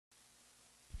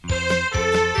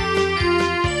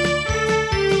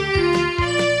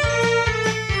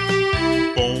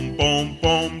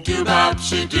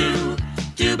she do,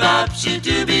 do bop she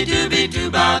dooby dooby do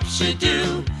bop she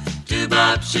do, do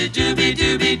bop she dooby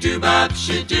dooby do bop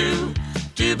she do,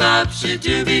 do bop she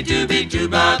dooby dooby do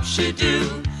bop she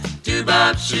do, do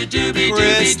bop she dooby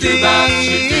dooby do bop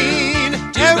she do.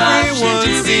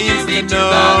 Everyone seems to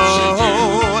know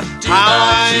how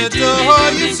I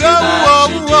adore you so.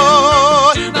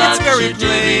 It's very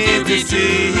plain to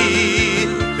see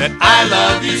that I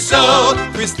love you so,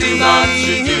 Christine.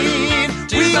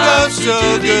 We go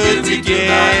so good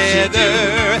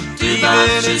together, even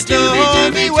in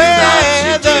stormy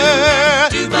weather.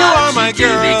 You are my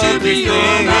girl,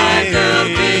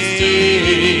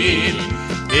 Christine.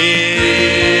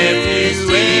 If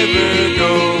you ever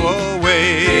go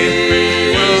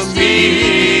away from me,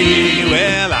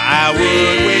 well, I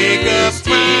would wake up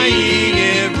crying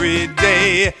every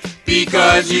day.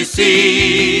 Because you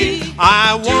see,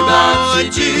 I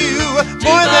want you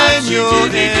more than you'll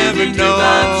ever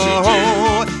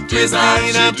know.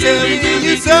 Christine, I'm telling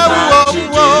you so.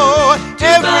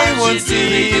 Everyone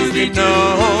seems to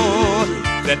know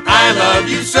that I love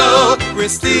you so,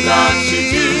 Christine.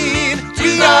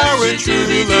 We are a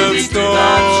true love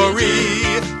story.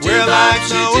 We're like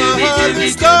no other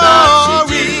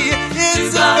story.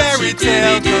 It's a fairy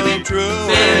tale come true.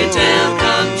 Fairy tale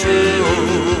come true.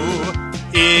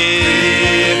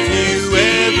 If you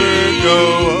ever go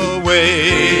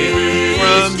away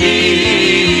from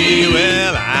me,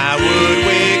 well, I would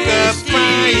wake up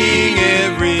crying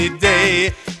every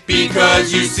day.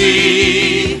 Because you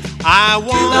see, I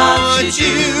want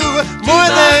you more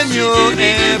than you'll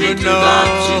ever know.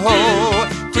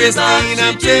 Christine,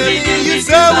 I'm telling you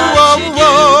so.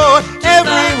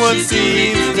 Everyone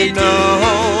seems to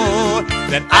know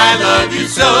that I love you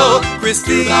so,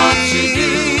 Christine.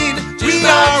 We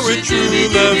are a true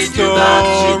love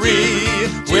story.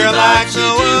 We're like no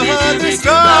other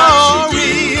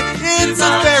story. It's a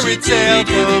fairy tale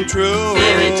come true.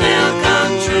 Fairy tale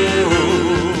come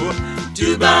true.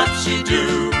 Do bop she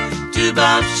do, do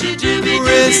bop she dooby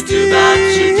dooby do bop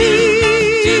she do,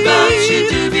 do bop she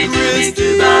dooby dooby do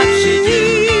bop she do.